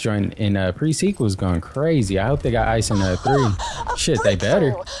ice joint in pre-sequel is going crazy. I hope they got ice in 3. Shit, they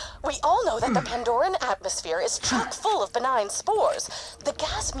better. We all know that the Pandoran atmosphere is chock full of benign spores. The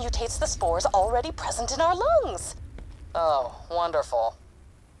gas mutates the spores already present in our lungs. Oh, wonderful.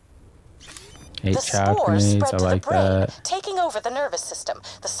 The spores spread to the brain, taking over the nervous system.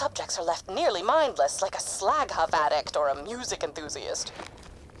 The subjects are left nearly mindless, like a slag huff addict or a music enthusiast.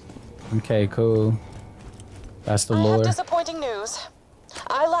 Okay, cool. That's the lore. I have disappointing news.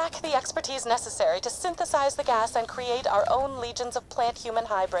 I lack the expertise necessary to synthesize the gas and create our own legions of plant-human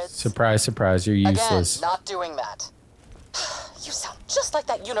hybrids. Surprise, surprise, you're useless. Again, not doing that. You sound just like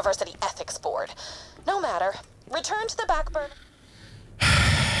that university ethics board. No matter. Return to the back burner.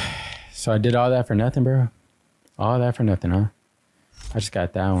 So I did all that for nothing, bro? All that for nothing, huh? I just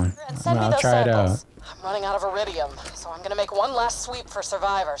got that one. I'll try it out. I'm running out of iridium, so I'm gonna make one last sweep for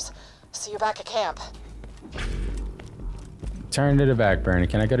survivors. See you back at camp. Turn to the back burner.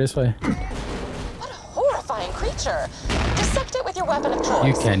 Can I go this way? What a horrifying creature. Dissect it with your weapon of choice.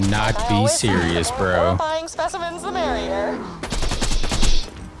 You cannot be serious, bro. Horrifying specimens, the merrier.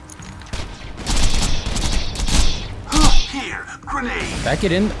 Here, grenade. Back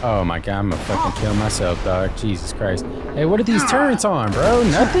it in. Oh my god, I'm gonna fucking kill myself, dog. Jesus Christ. Hey, what are these turrets on, bro?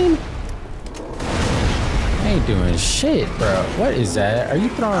 Nothing? I ain't doing shit, bro. What is that? Are you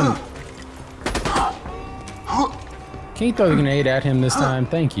throwing... Can you throw the grenade at him this time?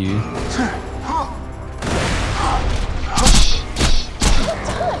 Thank you.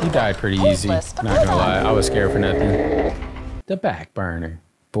 He died pretty easy. Not gonna lie, I was scared for nothing. The back burner.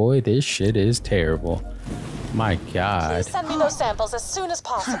 Boy, this shit is terrible. My god. Please send me those samples as soon as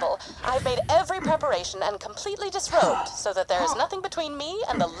possible. I've made every preparation and completely disrobed so that there is nothing between me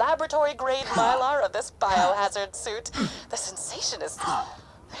and the laboratory-grade mylar of this biohazard suit. The sensation is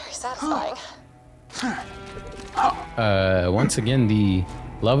very satisfying. Once again, the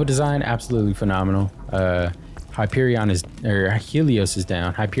level design absolutely phenomenal. Hyperion is, or Helios is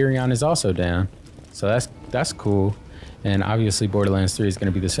down. Hyperion is also down, so that's cool. And obviously, Borderlands 3 is going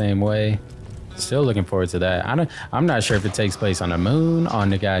to be the same way. Still looking forward to that. I'm not sure if it takes place on the moon, on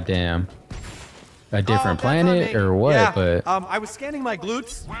the goddamn a different planet, or what. Yeah. But I was scanning my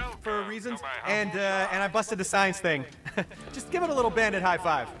glutes for reasons, and I busted the science thing. Just give it a little bandit high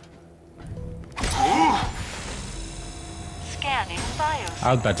five. Scanning bios.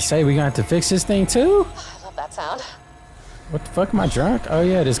 I was about to say, we gonna have to fix this thing too? I love that sound. What the fuck, am I drunk? Oh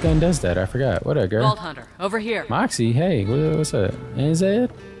yeah, this gun does that, I forgot. What up, girl? Vault Hunter, over here. Moxie, hey, what's up? NZ?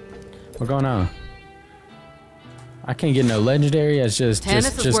 What's going on? I can't get no legendary, it's just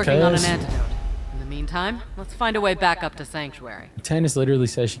Tannis is working cause. on an antidote. In the meantime, let's find a way back up to Sanctuary. Tannis literally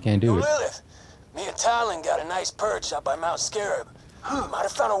says she can't do it. Lilith, me and Talon got a nice perch up by Mount Scarab. Might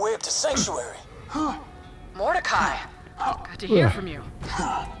have found a way up to Sanctuary. Mordecai. Good to hear from you.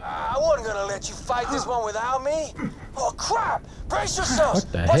 I wasn't gonna let you fight this one without me. Oh crap! Brace yourselves!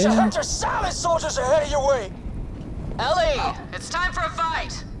 What the Bunch of hell? Hunter Salad soldiers are headed your way. Ellie, it's time for a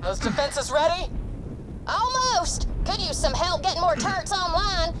fight. Those defenses ready? Almost. Could use some help getting more turrets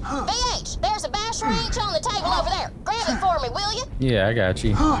online. VH, there's a bash range on the table over there. Grab it for me, will you? Yeah, I got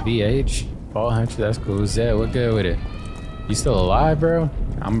you. VH, Ball Hunter, that's cool. Zed, what good with it? You still alive, bro?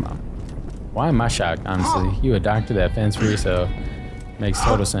 Why am I shocked, honestly? You a doctor that fends for yourself. Makes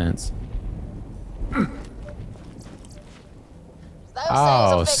total sense.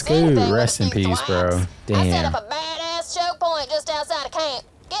 Oh, Scoot, rest in peace, bro. I set Damn. up a badass choke point just outside of camp.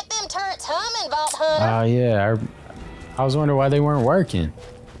 Get them turrets humming, Vault Hunter. Oh, yeah. I was wondering why they weren't working.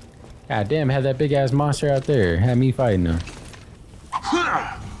 God damn, had that big ass monster out there. Had me fighting them.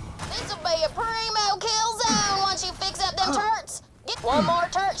 This'll be a primo kill zone once you fix up them turrets. Get one more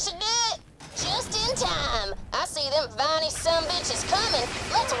turret should do it. Just in time. I see them viney sumbitches coming.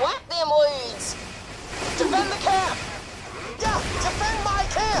 Let's whack them weeds. Defend the camp. Yeah, defend my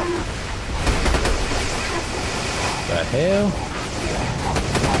camp. The hell?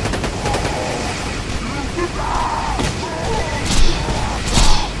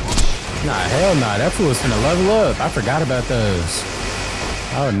 Nah, hell nah. That fool's finna level up. I forgot about those.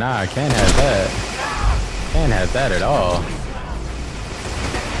 Oh nah, I can't have that. Can't have that at all.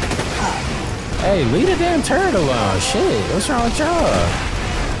 Hey, leave the damn turret alone. Shit, what's wrong with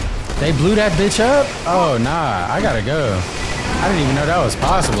y'all? They blew that bitch up? Oh, nah, I gotta go. I didn't even know that was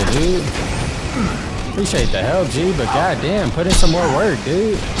possible, dude. Appreciate the help, G, but goddamn, put in some more work,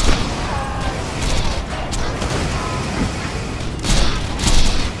 dude.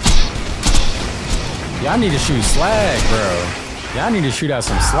 Y'all need to shoot slag, bro. Y'all need to shoot out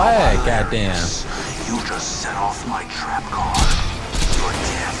some slag, goddamn. You just set off my trap card. Your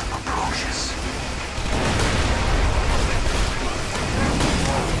death approaches.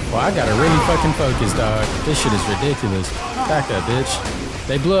 Well, I gotta really fucking focus, dog. This shit is ridiculous. Back up, bitch.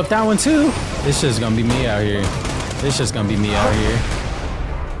 They blew up that one too? This shit's gonna be me out here. This shit's gonna be me out here.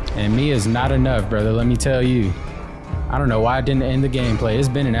 And me is not enough, brother, let me tell you. I don't know why I didn't end the gameplay. It's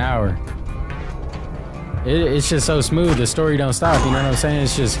been an hour. It's just so smooth, the story don't stop, you know what I'm saying?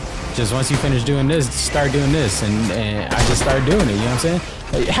 It's just once you finish doing this, start doing this, and I just start doing it, you know what I'm saying?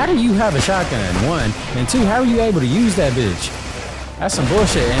 Like, how do you have a shotgun, one? And two, how are you able to use that bitch? That's some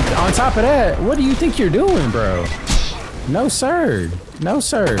bullshit. And on top of that, what do you think you're doing, bro? No, sir. No,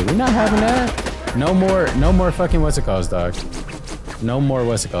 sir. We're not having that. No more fucking what's it called, dog. No more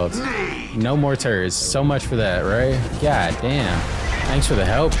what's it called. No more turrets. So much for that, right? God damn. Thanks for the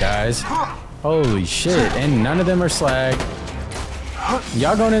help, guys. Holy shit. And none of them are slag.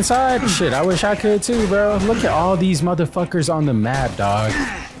 Y'all going inside? Shit, I wish I could too, bro. Look at all these motherfuckers on the map, dog.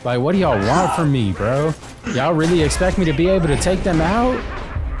 Like, what do y'all want from me, bro? Y'all really expect me to be able to take them out?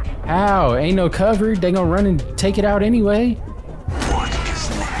 How? Ain't no cover. They gonna run and take it out anyway.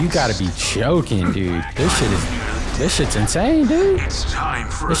 You gotta be joking, dude. This shit's insane, dude. It's time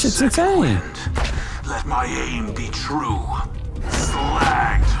for this shit's insane. Let my aim be true.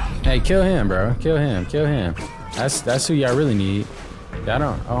 Slagged. Hey, kill him, bro. Kill him. Kill him. That's who y'all really need.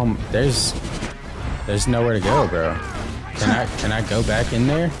 Y'all don't. There's nowhere to go, bro. Can I go back in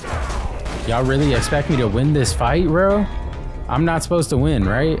there? Y'all really expect me to win this fight, bro? I'm not supposed to win,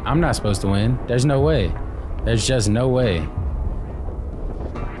 right? I'm not supposed to win. There's no way. There's just no way.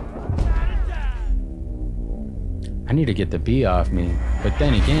 I need to get the bee off me. But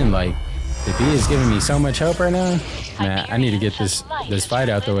then again, like, the bee is giving me so much help right now. Man, I need to get this fight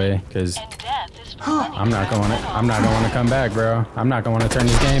out the way, because I'm not gonna want to come back, bro. I'm not gonna want to turn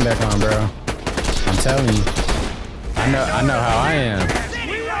this game back on, bro. I'm telling you. I know how I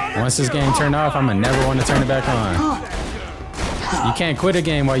am. Once this game turned off, I'm gonna never want to turn it back on. You can't quit a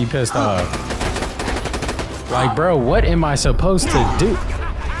game while you pissed off. Like, bro, what am I supposed to do?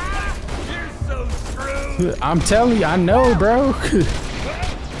 I'm telling you, I know, bro.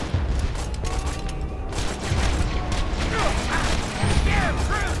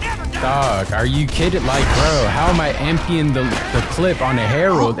 Dog, are you kidding? Like, bro, how am I emptying the clip on a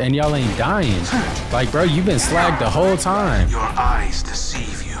Herald and y'all ain't dying? Like, bro, you've been slagged the whole time. Your eyes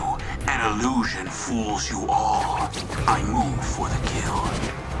deceive you. An illusion fools you all. I move for the kill.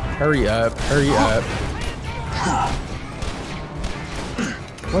 Hurry up, hurry up.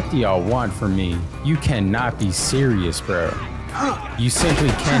 What do y'all want from me? You cannot be serious, bro. You simply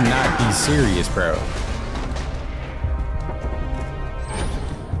cannot be serious, bro.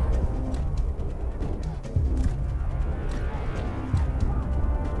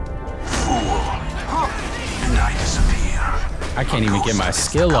 I can't even get my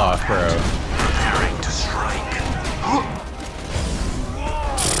skill off, bro. Preparing to strike.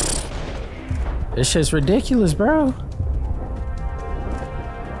 This shit's ridiculous, bro.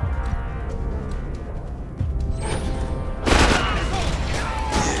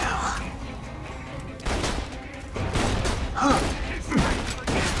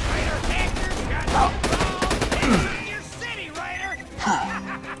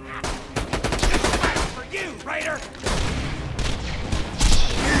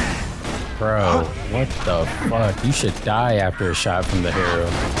 Bro, what the fuck? You should die after a shot from the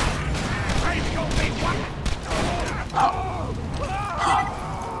Herald.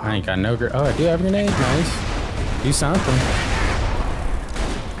 I ain't got no oh, I do have grenades. Nice. Do something.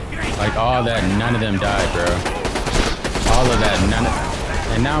 Like all that, none of them died, bro. All of that, none of.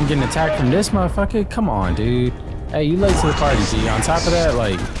 And now I'm getting attacked from this motherfucker. Come on, dude. Hey, you late to the party, G. On top of that,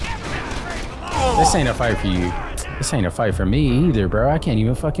 like, this ain't a fight for you. This ain't a fight for me either, bro. I can't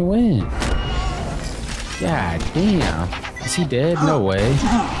even fucking win. God damn. Is he dead? No way.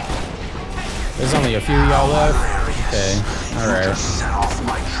 There's only a few of y'all left. Okay. Alright.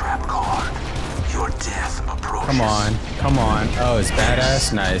 Come on. Come on. Oh, it's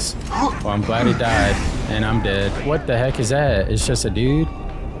badass? Nice. Well, I'm glad he died. And I'm dead. What the heck is that? It's just a dude?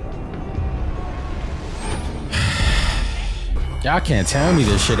 Y'all can't tell me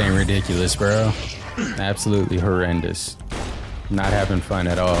this shit ain't ridiculous, bro. Absolutely horrendous. Not having fun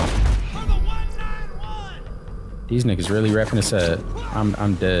at all. These niggas really repping a set.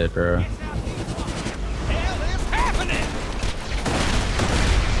 I'm dead, bro.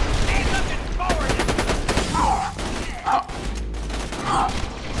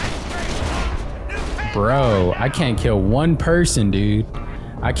 Bro, I can't kill one person, dude.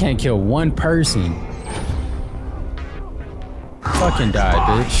 I can't kill one person. Fucking die,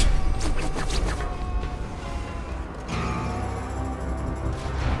 bitch.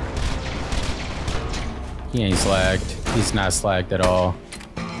 He ain't slagged. He's not slagged at all.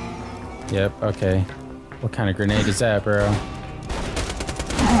 Yep, okay. What kind of grenade is that, bro?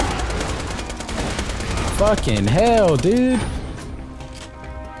 Fucking hell, dude.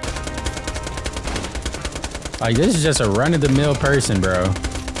 Like, this is just a run-of-the-mill person, bro.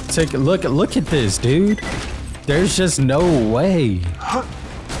 Take a look at this, dude. There's just no way. Hell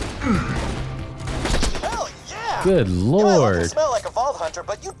yeah! Good lord. You smell like a vault hunter,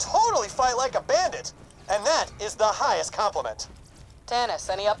 but you totally fight like a bandit. And that is the highest compliment. Tanis,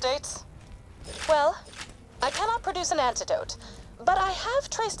 any updates? Well, I cannot produce an antidote, but I have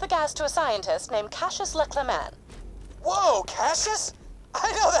traced the gas to a scientist named Cassius Leclerman. Whoa, Cassius?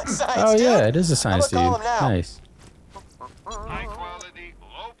 I know that science Oh dude. yeah, it is a science dude. Call him now. Nice. High quality,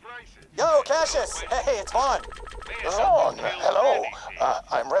 low prices. Yo, Cassius! Hey, it's Vaughn. Vaughn, hello.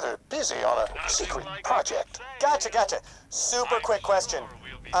 I'm rather busy on a secret project. Gotcha. Super quick question.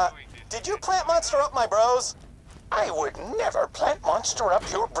 Did you plant monster up my bros? I would never plant monster up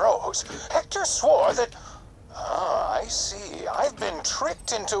your bros. Hector swore that... Ah, I see. I've been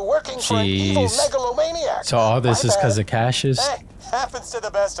tricked into working for an evil megalomaniac. So all this is because of Cassius? Hey, happens to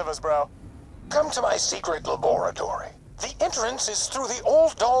the best of us, bro. Come to my secret laboratory. The entrance is through the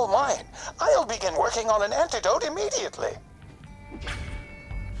old doll mine. I'll begin working on an antidote immediately.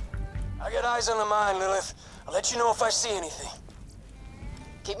 I got eyes on the mine, Lilith. I'll let you know if I see anything.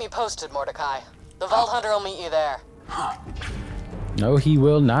 Keep me posted, Mordecai. The Vault Hunter will meet you there. No, he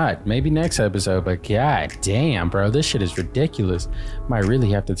will not. Maybe next episode, but god damn, bro, this shit is ridiculous. Might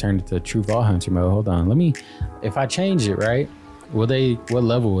really have to turn it to true Vault Hunter mode. Hold on, let me, if I change it, right, what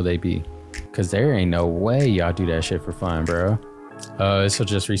level will they be? Because there ain't no way y'all do that shit for fun, bro. This will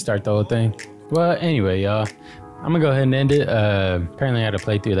just restart the whole thing. Well, anyway, y'all, I'm gonna go ahead and end it. Apparently I had to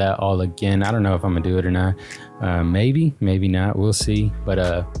play through that all again. I don't know if I'm gonna do it or not. Maybe not, we'll see.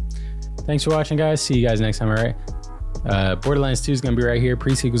 But thanks for watching, guys. See you guys next time, all right? Borderlands 2 is gonna be right here.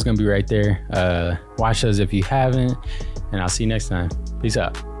 Pre-sequel is gonna be right there. Watch those if you haven't, and I'll see you next time. Peace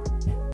out.